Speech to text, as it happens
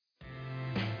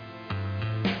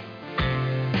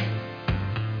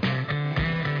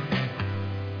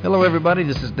Hello everybody,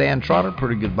 this is Dan Trotter,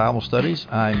 Pretty Good Bible Studies.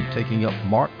 I'm taking up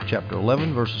Mark chapter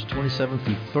 11, verses 27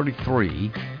 through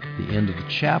 33, the end of the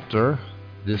chapter.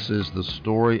 This is the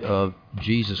story of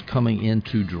Jesus coming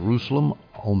into Jerusalem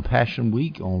on Passion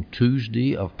Week, on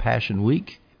Tuesday of Passion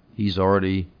Week. He's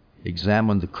already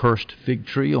examined the cursed fig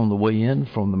tree on the way in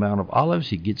from the Mount of Olives.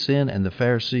 He gets in, and the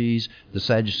Pharisees, the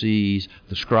Sadducees,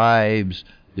 the scribes,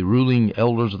 the ruling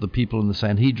elders of the people in the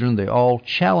Sanhedrin, they all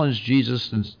challenge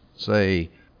Jesus and say,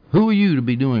 "Who are you to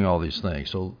be doing all these things?"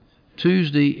 So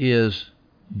Tuesday is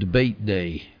debate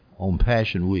day on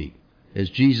Passion Week, as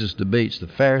Jesus debates the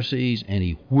Pharisees and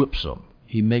he whips them.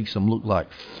 He makes them look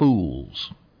like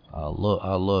fools. I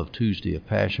love Tuesday of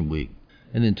Passion Week.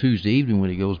 And then Tuesday evening, when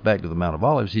he goes back to the Mount of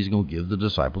Olives, he's going to give the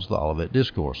disciples the Olivet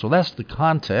Discourse. So that's the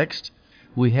context.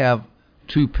 We have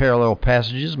two parallel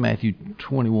passages, Matthew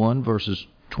 21, verses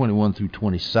 21 through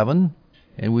 27,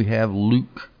 and we have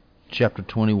Luke chapter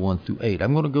 21 through 8.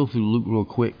 I'm going to go through Luke real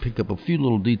quick, pick up a few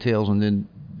little details, and then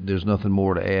there's nothing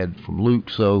more to add from Luke.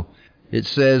 So it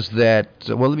says that,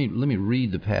 well, let me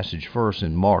read the passage first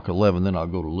in Mark 11, then I'll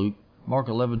go to Luke. Mark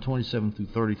 11, 27 through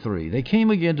 33. They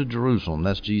came again to Jerusalem,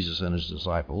 that's Jesus and his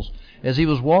disciples, as he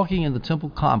was walking in the temple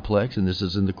complex, and this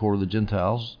is in the court of the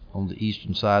Gentiles, on the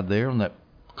eastern side there, on that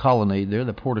colonnade there,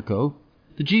 the portico.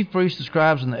 The chief priests, the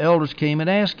scribes, and the elders came and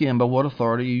asked him, "By what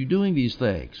authority are you doing these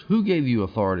things? Who gave you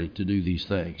authority to do these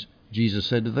things?" Jesus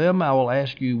said to them, "I will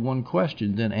ask you one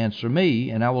question, then answer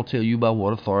me, and I will tell you by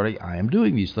what authority I am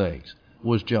doing these things.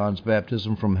 Was John's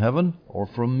baptism from heaven or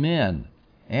from men?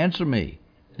 Answer me."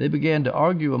 They began to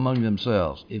argue among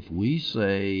themselves. "If we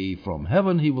say from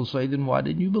heaven," he will say, "then why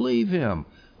didn't you believe him?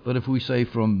 But if we say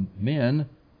from men,"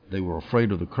 they were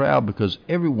afraid of the crowd because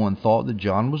everyone thought that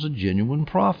John was a genuine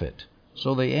prophet.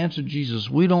 So they answered Jesus,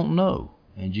 "We don't know."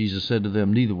 And Jesus said to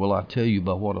them, "Neither will I tell you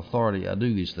by what authority I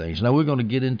do these things." Now we're going to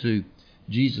get into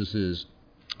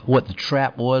what the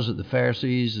trap was that the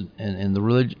Pharisees and the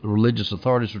religious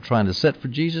authorities were trying to set for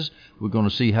Jesus. We're going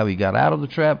to see how he got out of the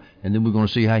trap, and then we're going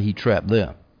to see how he trapped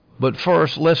them. But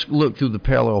first, let's look through the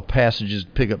parallel passages,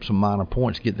 pick up some minor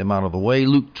points, get them out of the way.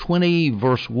 Luke 20,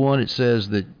 verse 1, it says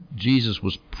that Jesus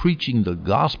was preaching the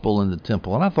gospel in the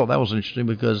temple. And I thought that was interesting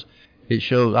because it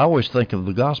shows, I always think of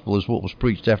the gospel as what was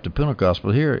preached after Pentecost,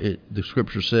 but here the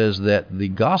scripture says that the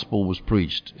gospel was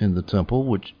preached in the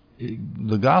temple,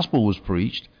 the gospel was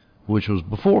preached, which was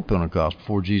before Pentecost,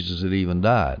 before Jesus had even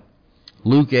died.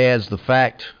 Luke adds the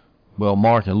fact, well,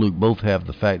 Mark and Luke both have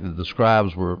the fact that the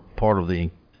scribes were part of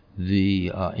the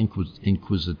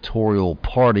inquisitorial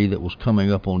party that was coming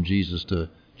up on Jesus to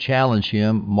challenge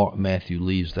him. Matthew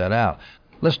leaves that out.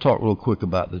 Let's talk real quick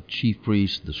about the chief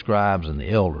priests, the scribes, and the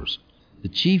elders. The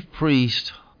chief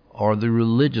priests are the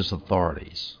religious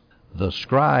authorities. The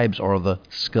scribes are the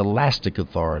scholastic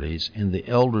authorities, and the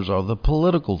elders are the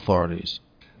political authorities.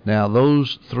 Now,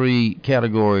 those three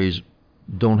categories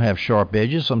don't have sharp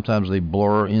edges. Sometimes they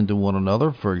blur into one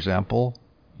another. For example,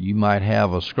 you might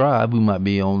have a scribe who might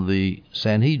be on the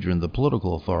Sanhedrin, the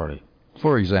political authority,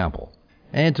 for example.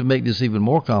 And to make this even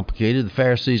more complicated, the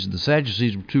Pharisees and the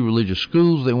Sadducees were two religious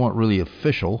schools. They weren't really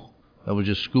official. They were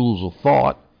just schools of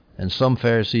thought. And some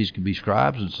Pharisees could be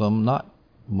scribes, and some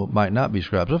might not be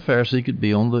scribes. A Pharisee could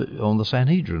be on the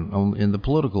Sanhedrin, in the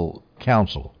political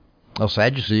council. A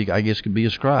Sadducee, I guess, could be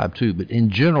a scribe too. But in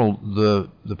general,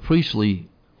 the priestly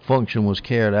function was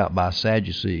carried out by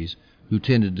Sadducees, who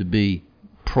tended to be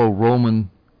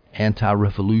pro-Roman,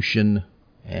 anti-revolution,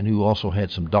 and who also had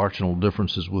some doctrinal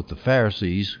differences with the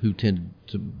Pharisees, who tended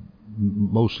to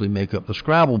mostly make up the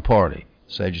scribal party.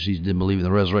 Sadducees didn't believe in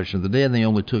the resurrection of the dead, and they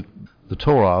only took the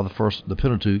Torah, the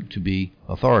Pentateuch, to be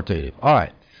authoritative. All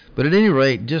right. But at any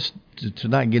rate, just to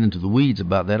not get into the weeds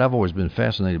about that, I've always been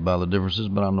fascinated by the differences,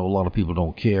 but I know a lot of people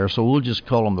don't care, so we'll just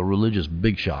call them the religious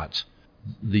big shots,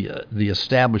 the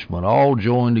establishment, all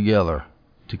joined together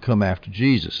to come after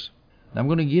Jesus. Now, I'm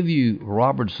going to give you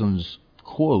Robertson's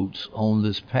quotes on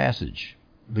this passage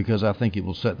because I think it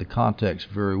will set the context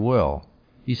very well.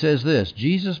 He says this: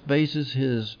 Jesus bases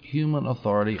his human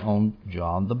authority on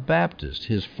John the Baptist,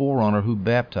 his forerunner who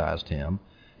baptized him,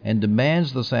 and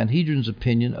demands the Sanhedrin's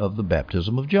opinion of the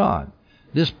baptism of John.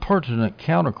 This pertinent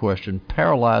counter-question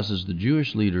paralyzes the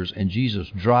Jewish leaders, and Jesus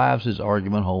drives his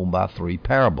argument home by three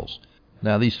parables.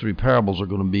 Now, these three parables are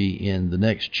going to be in the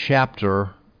next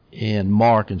chapter in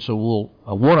Mark, and so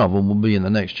one of them will be in the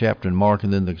next chapter in Mark,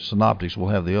 and then the synoptics will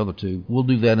have the other two. We'll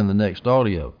do that in the next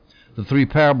audio. The three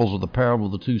parables are the parable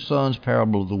of the two sons,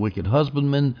 parable of the wicked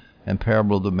husbandman, and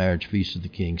parable of the marriage feast of the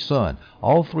king's son.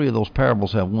 All three of those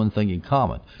parables have one thing in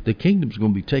common. The kingdom's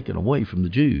going to be taken away from the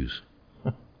Jews.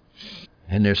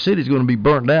 And their city's going to be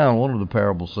burnt down, one of the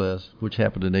parables says, which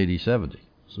happened in AD 70.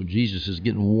 So Jesus is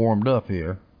getting warmed up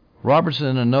here. Robertson,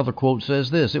 in another quote,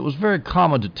 says this: "It was very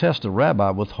common to test a rabbi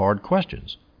with hard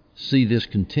questions. See this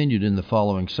continued in the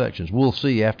following sections." We'll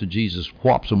see after Jesus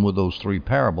whops them with those three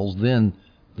parables, then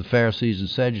the Pharisees and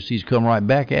Sadducees come right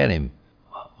back at him.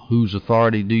 Whose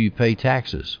authority do you pay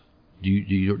taxes? Do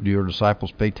your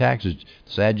disciples pay taxes?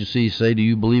 The Sadducees say, do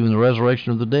you believe in the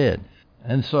resurrection of the dead?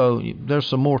 And so there's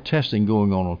some more testing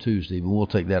going on Tuesday, but we'll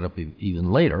take that up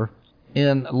even later.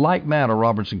 In like manner,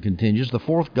 Robertson continues, the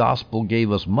fourth gospel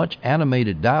gave us much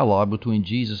animated dialogue between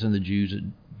Jesus and the Jews at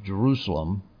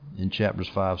Jerusalem in chapters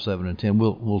 5, 7, and 10.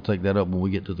 We'll take that up when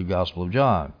we get to the Gospel of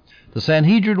John. The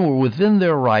Sanhedrin were within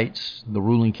their rights, the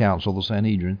ruling council, the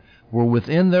Sanhedrin, were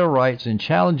within their rights in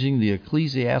challenging the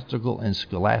ecclesiastical and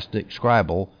scholastic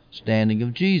scribal standing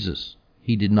of Jesus.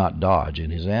 He did not dodge in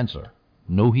his answer.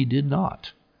 No, he did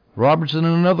not. Robertson,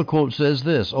 in another quote, says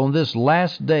this: on this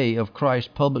last day of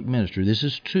Christ's public ministry, this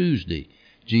is Tuesday,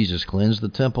 Jesus cleansed the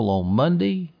temple on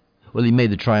Monday. Well, he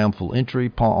made the triumphal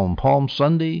entry on Palm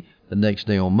Sunday. The next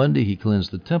day on Monday, he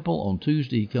cleansed the temple. On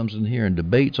Tuesday, he comes in here and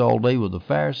debates all day with the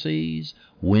Pharisees.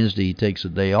 Wednesday, he takes a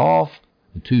day off.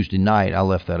 And Tuesday night, I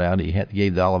left that out, he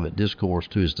gave the Olivet Discourse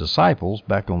to his disciples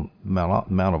back on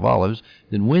Mount of Olives.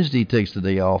 Then Wednesday, he takes the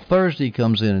day off. Thursday, he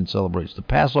comes in and celebrates the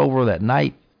Passover that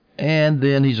night. And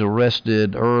then he's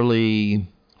arrested early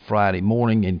Friday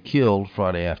morning and killed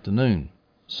Friday afternoon.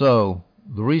 So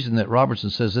the reason that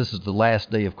Robertson says this is the last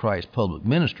day of Christ's public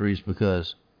ministry is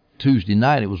because Tuesday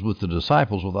night it was with the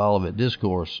disciples with the Olivet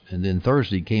Discourse, and then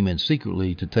Thursday he came in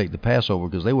secretly to take the Passover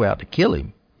because they were out to kill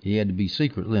him. He had to be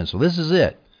secret then. So this is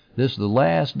it. This is the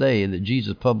last day that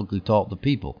Jesus publicly taught the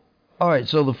people. All right,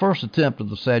 so the first attempt of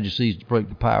the Sadducees to break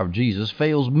the power of Jesus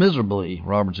fails miserably,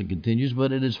 Robertson continues,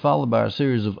 but it is followed by a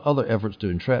series of other efforts to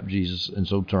entrap Jesus and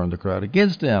so turn the crowd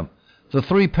against him. The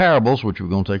three parables, which we're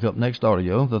going to take up next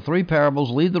audio, the three parables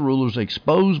leave the rulers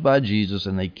exposed by Jesus,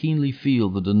 and they keenly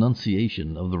feel the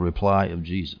denunciation of the reply of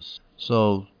Jesus.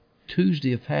 So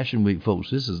Tuesday of Passion Week, folks,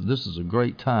 this is a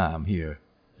great time here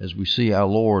as we see our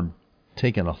Lord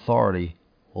taking authority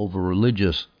over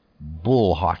religious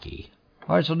bull hockey.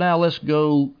 All right, so now let's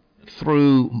go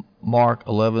through Mark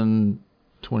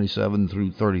 11:27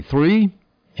 through 33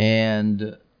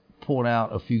 and point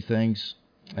out a few things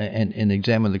and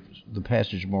examine the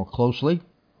passage more closely.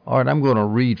 All right, I'm going to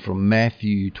read from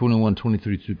Matthew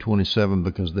 21:23 through 27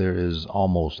 because there is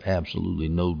almost absolutely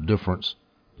no difference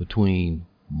between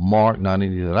Mark, not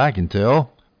any that I can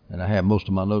tell, and I have most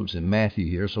of my notes in Matthew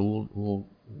here, so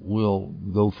we'll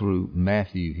go through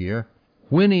Matthew here.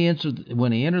 When he entered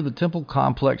the temple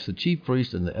complex, the chief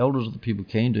priests and the elders of the people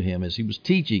came to him as he was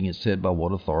teaching and said, by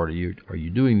what authority are you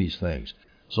doing these things?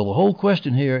 So the whole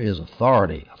question here is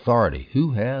authority. Authority.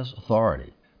 Who has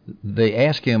authority? They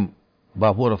ask him, by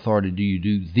what authority do you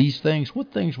do these things?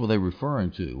 What things were they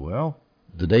referring to? Well,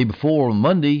 the day before, on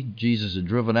Monday, Jesus had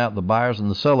driven out the buyers and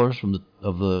the sellers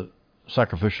of the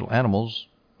sacrificial animals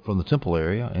from the temple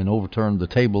area and overturned the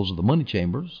tables of the money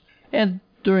chambers. And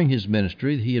during his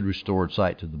ministry, he had restored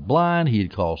sight to the blind, he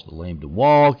had caused the lame to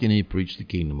walk, and he preached the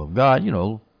kingdom of God,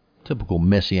 typical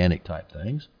messianic type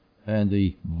things. And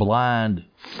the blind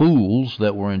fools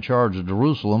that were in charge of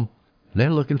Jerusalem, they're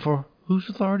looking for whose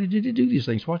authority did he do these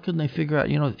things? Why couldn't they figure out,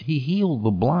 he healed the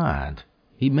blind.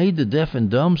 He made the deaf and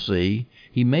dumb see.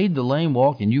 He made the lame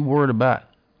walk, and you worried about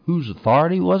whose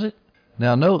authority was it?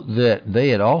 Now note that they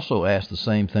had also asked the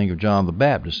same thing of John the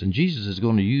Baptist, and Jesus is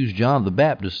going to use John the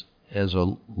Baptist as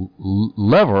a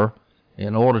lever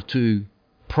in order to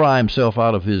pry himself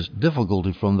out of his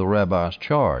difficulty from the rabbi's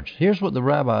charge. Here's what the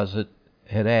rabbis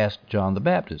had asked John the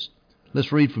Baptist.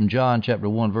 Let's read from John chapter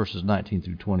 1, verses 19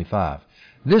 through 25.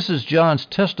 This is John's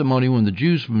testimony when the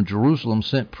Jews from Jerusalem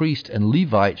sent priests and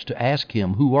Levites to ask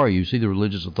him, who are you? See, the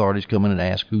religious authorities come in and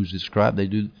ask who's the scribe.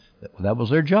 That was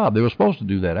their job. They were supposed to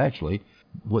do that, actually.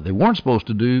 What they weren't supposed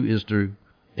to do is to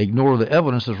ignore the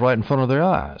evidence that's right in front of their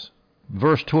eyes.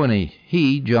 Verse 20,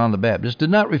 he, John the Baptist, did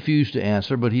not refuse to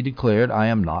answer, but he declared, I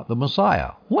am not the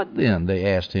Messiah. What then? They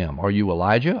asked him. Are you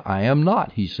Elijah? I am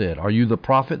not, he said. Are you the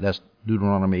prophet? That's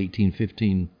Deuteronomy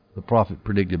 18:15, the prophet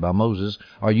predicted by Moses.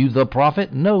 Are you the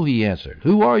prophet? No, he answered.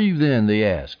 Who are you then? They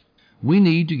asked. We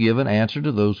need to give an answer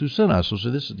to those who sent us. So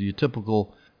this is the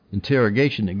typical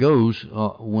interrogation that goes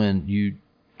when you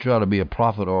try to be a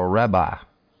prophet or a rabbi,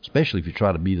 especially if you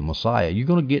try to be the Messiah. You're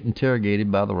going to get interrogated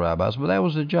by the rabbis, but that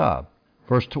was their job.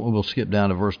 We'll skip down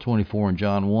to verse 24 in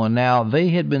John 1. Now they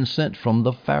had been sent from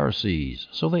the Pharisees.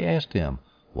 So they asked him,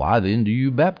 why then do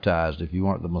you baptize if you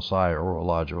aren't the Messiah or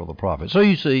Elijah or the prophet? So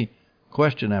you see,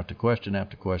 question after question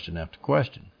after question after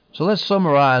question. So let's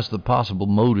summarize the possible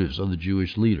motives of the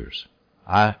Jewish leaders.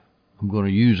 I I'm going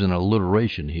to use an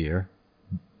alliteration here.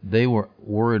 They were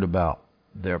worried about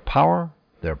their power,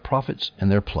 their profits,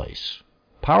 and their place.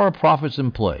 Power, profits,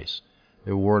 and place.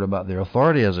 They were worried about their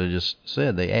authority, as I just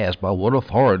said. They asked, by what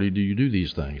authority do you do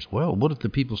these things? Well, what if the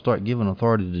people start giving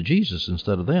authority to Jesus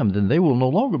instead of them? Then they will no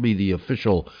longer be the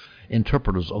official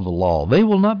interpreters of the law. They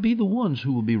will not be the ones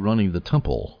who will be running the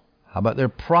temple. How about their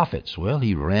profits? Well,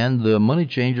 he ran the money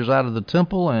changers out of the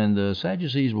temple, and the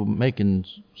Sadducees were making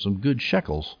some good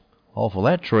shekels off of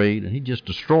that trade, and he just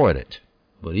destroyed it.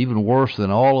 But even worse than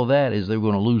all of that is they're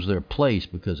going to lose their place,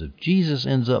 because if Jesus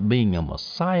ends up being a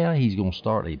Messiah, he's going to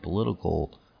start a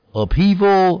political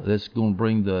upheaval that's going to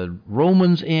bring the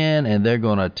Romans in, and they're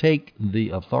going to take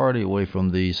the authority away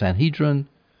from the Sanhedrin.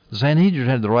 The Sanhedrin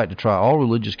had the right to try all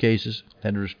religious cases.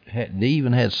 They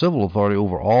even had civil authority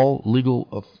over all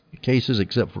legal cases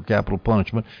except for capital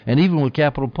punishment. And even with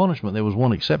capital punishment, there was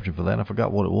one exception for that. I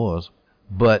forgot what it was.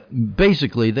 But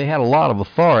basically, they had a lot of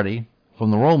authority from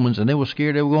the Romans, and they were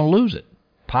scared they were going to lose it.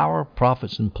 Power,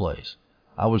 profits, and place.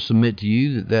 I would submit to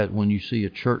you that when you see a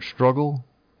church struggle,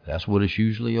 that's what it's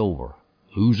usually over.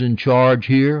 Who's in charge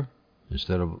here?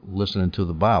 Instead of listening to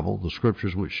the Bible, the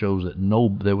scriptures, which shows that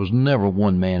there was never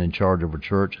one man in charge of a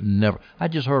church. Never. I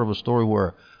just heard of a story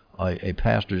where a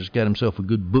pastor just got himself a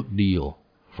good book deal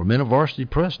from InterVarsity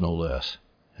Press, no less.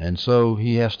 And so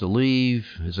he has to leave.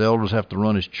 His elders have to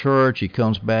run his church. He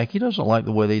comes back. He doesn't like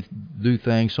the way they do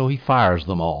things, so he fires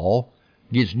them all,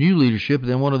 gets new leadership.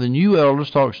 Then one of the new elders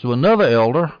talks to another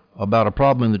elder about a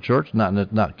problem in the church,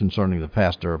 not concerning the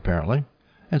pastor, apparently.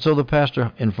 And so the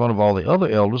pastor, in front of all the other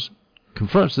elders,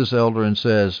 confronts this elder and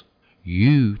says,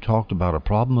 "You talked about a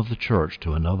problem of the church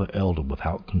to another elder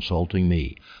without consulting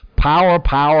me." Power,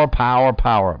 power, power,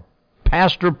 power.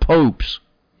 Pastor popes.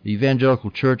 The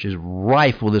evangelical church is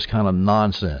rife with this kind of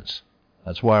nonsense.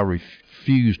 That's why I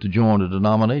refuse to join a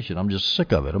denomination. I'm just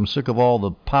sick of it. I'm sick of all the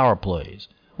power plays.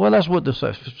 Well, that's what the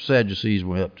Sadducees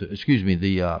were up to.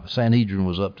 The Sanhedrin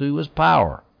was up to, was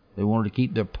power. They wanted to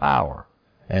keep their power.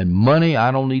 And money,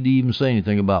 I don't need to even say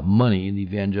anything about money in the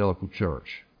evangelical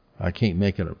church. I can't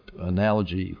make an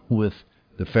analogy with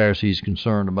the Pharisees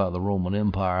concerned about the Roman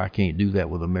Empire. I can't do that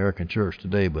with American church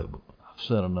today, but I've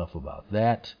said enough about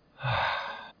that.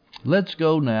 Let's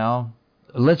go now.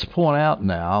 Let's point out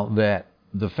now that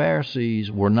the Pharisees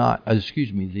were not,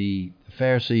 the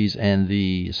Pharisees and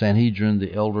the Sanhedrin,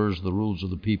 the elders, the rulers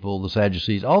of the people, the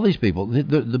Sadducees, all these people,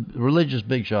 the religious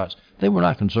big shots, they were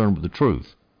not concerned with the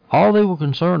truth. All they were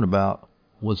concerned about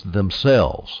was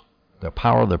themselves, their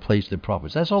power, their place, their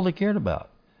profits. That's all they cared about.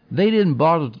 They didn't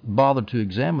bother to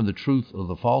examine the truth of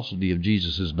the falsity of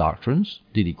Jesus' doctrines.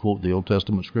 Did he quote the Old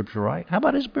Testament scripture right? How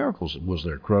about his miracles? Was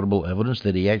there credible evidence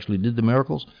that he actually did the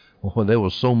miracles? Well, there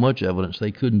was so much evidence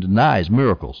they couldn't deny his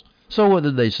miracles. So what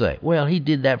did they say? Well, he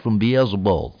did that from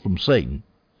Beelzebul, from Satan.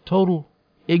 Total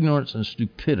ignorance and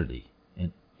stupidity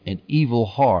and an evil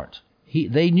heart.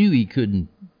 They knew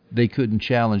they couldn't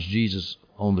challenge Jesus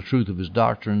on the truth of his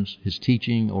doctrines, his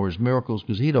teaching, or his miracles,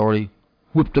 because he'd already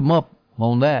whipped them up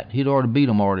on that. He'd already beat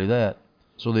them that.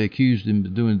 So they accused him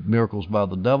of doing miracles by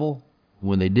the devil.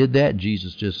 When they did that,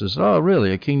 Jesus just says, "Oh,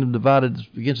 really? A kingdom divided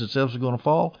against itself is going to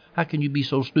fall? How can you be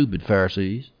so stupid,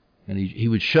 Pharisees?" And he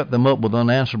would shut them up with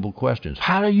unanswerable questions.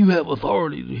 "How do you have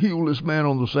authority to heal this man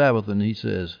on the Sabbath?" And he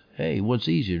says, "Hey, what's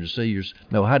easier to say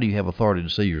how do you have authority to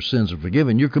say your sins are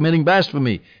forgiven? You're committing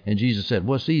blasphemy." And Jesus said,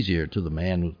 "What's easier to the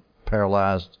man who's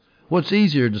paralyzed? What's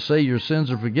easier, to say your sins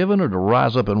are forgiven or to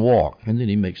rise up and walk?" And then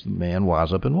he makes the man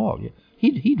rise up and walk.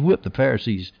 He'd whipped the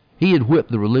Pharisees. He had whipped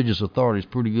the religious authorities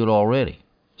pretty good already.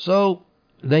 So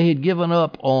they had given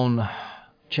up on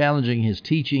challenging his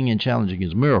teaching and challenging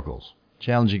his miracles,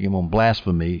 challenging him on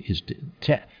blasphemy.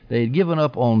 They had given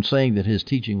up on saying that his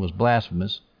teaching was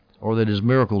blasphemous, or that his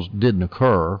miracles didn't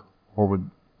occur, or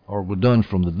were done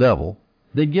from the devil.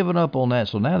 They'd given up on that,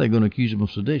 so now they're going to accuse him of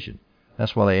sedition.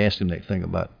 That's why they asked him that thing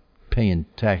about paying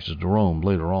taxes to Rome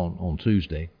later on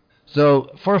Tuesday. So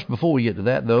first, before we get to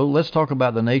that, though, let's talk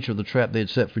about the nature of the trap they had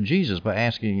set for Jesus by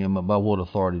asking him about what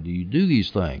authority do you do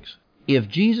these things. If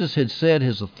Jesus had said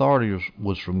his authority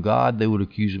was from God, they would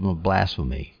accuse him of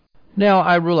blasphemy. Now,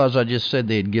 I realize I just said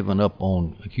they had given up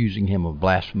on accusing him of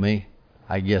blasphemy.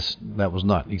 I guess that was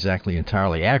not exactly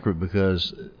entirely accurate,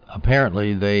 because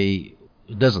apparently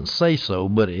it doesn't say so,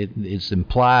 but it's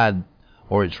implied,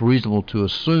 or it's reasonable to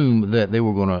assume that they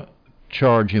were going to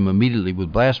charge him immediately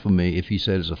with blasphemy if he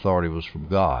said his authority was from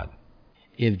God.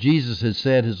 If Jesus had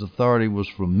said his authority was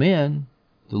from men,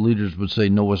 the leaders would say,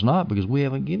 "No, it's not, because we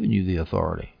haven't given you the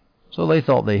authority." So they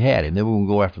thought they had him. They were going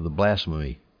to go after the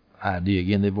blasphemy idea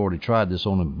again. They've already tried this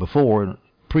on him before,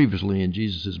 previously in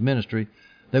Jesus' ministry.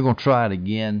 They're going to try it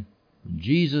again.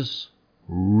 Jesus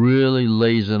really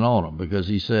lays it on them because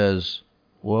he says,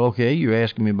 well, okay, you're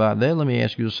asking me about that. Let me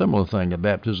ask you a similar thing. The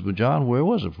baptism of John, where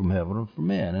was it, from heaven or from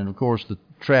men? And, of course, the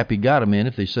trap he got them in,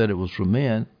 if they said it was from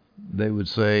men, they would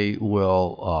say,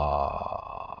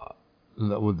 well,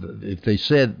 if they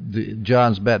said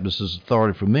John's baptist's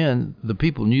authority from men, the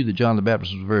people knew that John the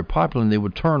Baptist was very popular, and they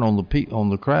would turn on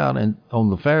the crowd and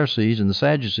on the Pharisees and the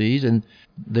Sadducees, and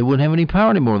they wouldn't have any power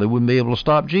anymore. They wouldn't be able to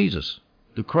stop Jesus.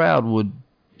 The crowd would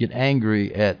get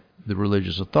angry at the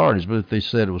religious authorities. But if they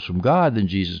said it was from God, then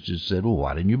Jesus just said, well,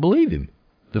 why didn't you believe him?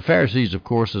 The Pharisees, of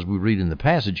course, as we read in the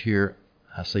passage here,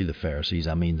 I say the Pharisees,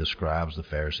 I mean the scribes, the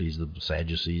Pharisees, the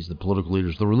Sadducees, the political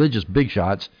leaders, the religious big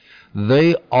shots,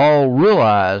 they all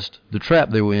realized the trap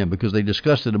they were in because they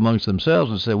discussed it amongst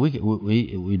themselves and said,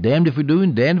 we damned if we do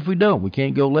and damned if we don't. We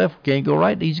can't go left, we can't go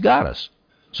right. He's got us.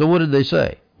 So what did they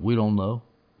say? We don't know.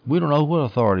 We don't know what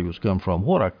authority was come from.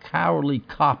 What a cowardly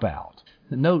cop-out.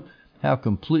 Note how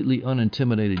completely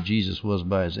unintimidated Jesus was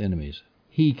by his enemies.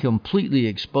 He completely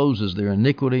exposes their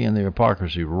iniquity and their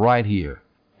hypocrisy right here.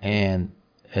 And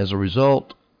as a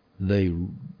result, they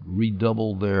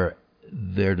redouble their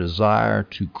desire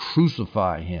to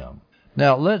crucify him.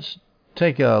 Now, let's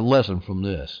take a lesson from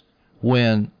this.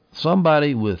 When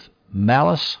somebody with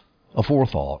malice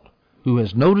aforethought, who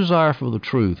has no desire for the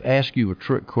truth, asks you a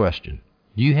trick question,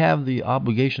 do you have the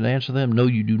obligation to answer them? No,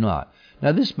 you do not.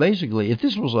 Now, this basically, if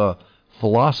this was a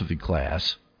philosophy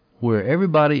class where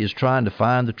everybody is trying to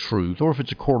find the truth, or if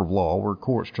it's a court of law where a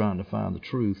court's trying to find the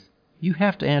truth, you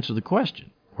have to answer the question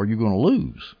or you're going to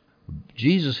lose.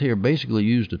 Jesus here basically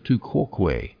used a tu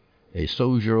quoque, a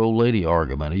so's your old lady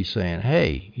argument. He's saying,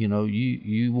 hey, you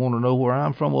want to know where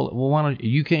I'm from? Well, why don't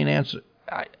you can't answer?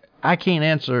 I can't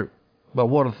answer by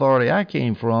what authority I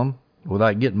came from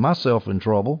without getting myself in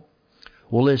trouble.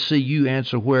 Well, let's see you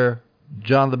answer where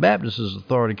John the Baptist's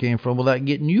authority came from without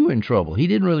getting you in trouble. He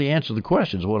didn't really answer the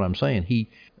questions, what I'm saying. He,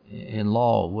 in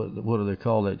law, what do they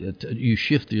call it? You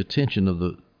shift the attention of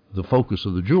the focus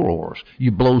of the jurors.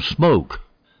 You blow smoke.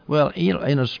 Well,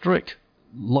 in a strict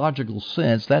logical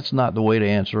sense, that's not the way to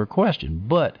answer a question.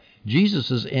 But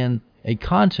Jesus is in a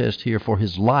contest here for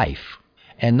his life.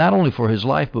 And not only for his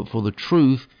life, but for the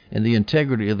truth and the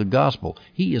integrity of the gospel.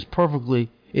 It is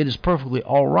perfectly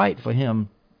all right for him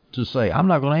to say, I'm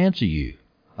not going to answer you.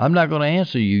 I'm not going to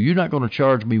answer you. You're not going to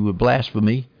charge me with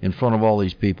blasphemy in front of all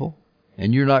these people.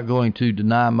 And you're not going to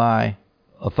deny my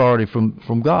authority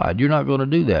from God. You're not going to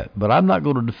do that. But I'm not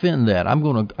going to defend that. I'm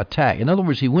going to attack. In other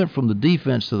words, he went from the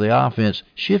defense to the offense,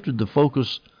 shifted the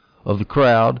focus of the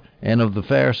crowd and of the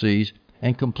Pharisees,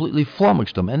 and completely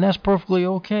flummoxed them. And that's perfectly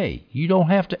okay. You don't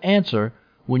have to answer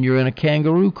when you're in a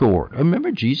kangaroo court.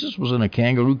 Remember, Jesus was in a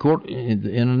kangaroo court in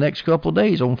the next couple of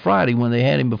days on Friday when they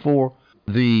had him before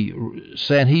the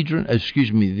Sanhedrin,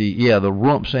 the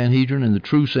rump Sanhedrin and the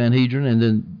true Sanhedrin, and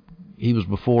then he was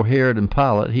before Herod and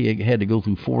Pilate. He had to go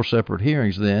through 4 separate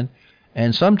hearings then,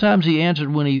 and sometimes he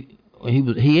answered when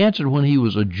he answered when he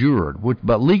was adjured,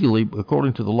 but legally,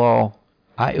 according to the law,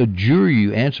 I adjure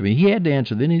you, answer me. He had to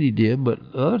answer then, and he did, but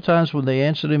other times when they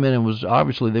answered him, and it was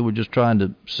obviously they were just trying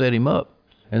to set him up,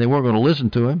 and they weren't going to listen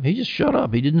to him, he just shut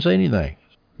up. He didn't say anything.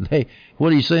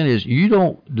 What he's saying is, you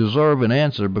don't deserve an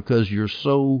answer because you're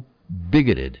so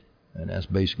bigoted. And that's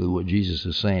basically what Jesus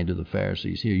is saying to the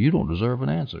Pharisees here. You don't deserve an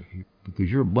answer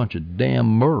because you're a bunch of damn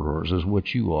murderers is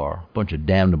what you are, a bunch of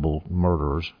damnable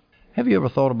murderers. Have you ever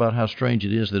thought about how strange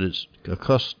it is that it's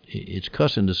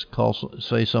cussing to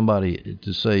say somebody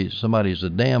is a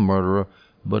damn murderer,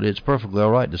 but it's perfectly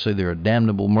all right to say they're a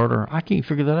damnable murderer? I can't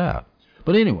figure that out.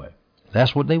 But anyway,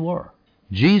 that's what they were.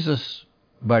 Jesus,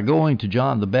 by going to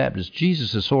John the Baptist,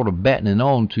 Jesus is sort of battening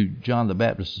on to John the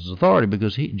Baptist's authority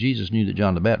because Jesus knew that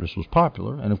John the Baptist was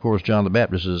popular. And, of course, John the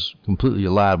Baptist is completely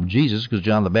allied with Jesus because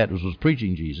John the Baptist was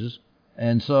preaching Jesus.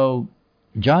 And so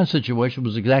John's situation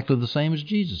was exactly the same as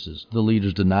Jesus's. The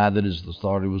leaders denied that his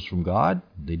authority was from God.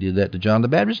 They did that to John the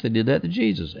Baptist. They did that to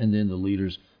Jesus. And then the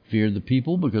leaders feared the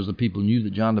people because the people knew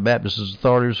that John the Baptist's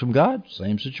authority was from God.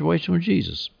 Same situation with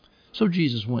Jesus. So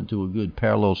Jesus went to a good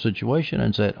parallel situation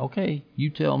and said, okay, you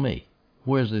tell me,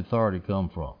 where's the authority come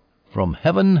from? From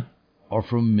heaven or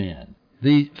from men?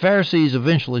 The Pharisees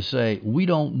eventually say, we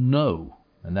don't know.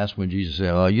 And that's when Jesus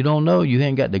said, oh, you don't know? You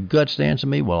ain't got the guts to answer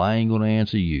me? Well, I ain't going to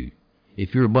answer you.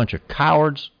 If you're a bunch of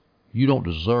cowards, you don't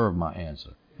deserve my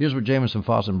answer. Here's what Jamison,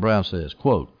 Foss, and Brown says,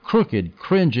 quote, crooked,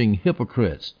 cringing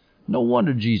hypocrites. No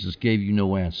wonder Jesus gave you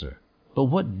no answer. But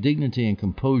what dignity and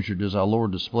composure does our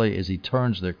Lord display as he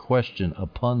turns their question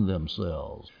upon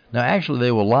themselves? Now, actually,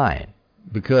 they were lying.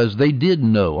 because they did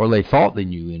know, or they thought they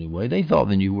knew anyway. They thought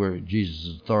they knew where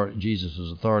Jesus'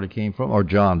 authority came from, or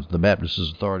John the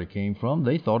Baptist's authority came from.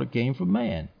 They thought it came from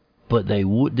man, but they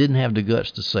didn't have the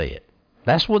guts to say it.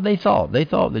 That's what they thought. They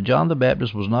thought that John the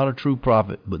Baptist was not a true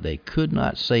prophet, but they could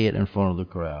not say it in front of the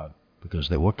crowd because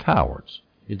they were cowards.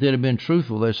 If they'd have been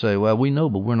truthful, they'd say, well, we know,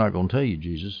 but we're not going to tell you,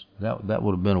 Jesus. That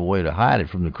would have been a way to hide it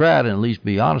from the crowd and at least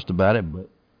be honest about it, but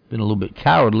been a little bit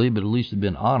cowardly, but at least have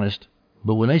been honest.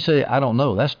 But when they say, I don't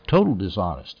know, that's total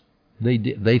dishonest.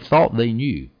 They thought they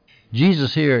knew.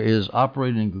 Jesus here is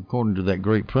operating according to that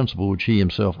great principle which he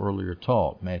himself earlier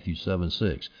taught, Matthew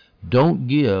 7:6. Don't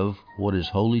give what is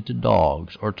holy to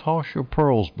dogs, or toss your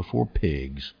pearls before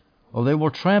pigs, or they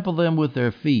will trample them with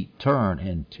their feet, turn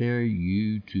and tear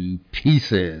you to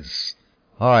pieces.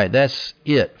 All right, that's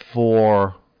it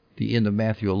for the end of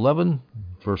Matthew 11,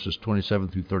 verses 27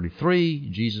 through 33.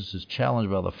 Jesus is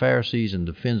challenged by the Pharisees and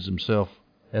defends himself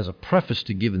as a preface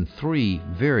to giving three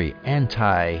very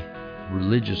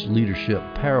anti-religious leadership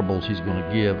parables he's going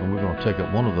to give, and we're going to take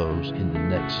up one of those in the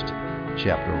next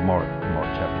chapter of Mark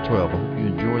chapter 12. I hope you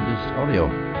enjoyed this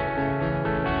audio.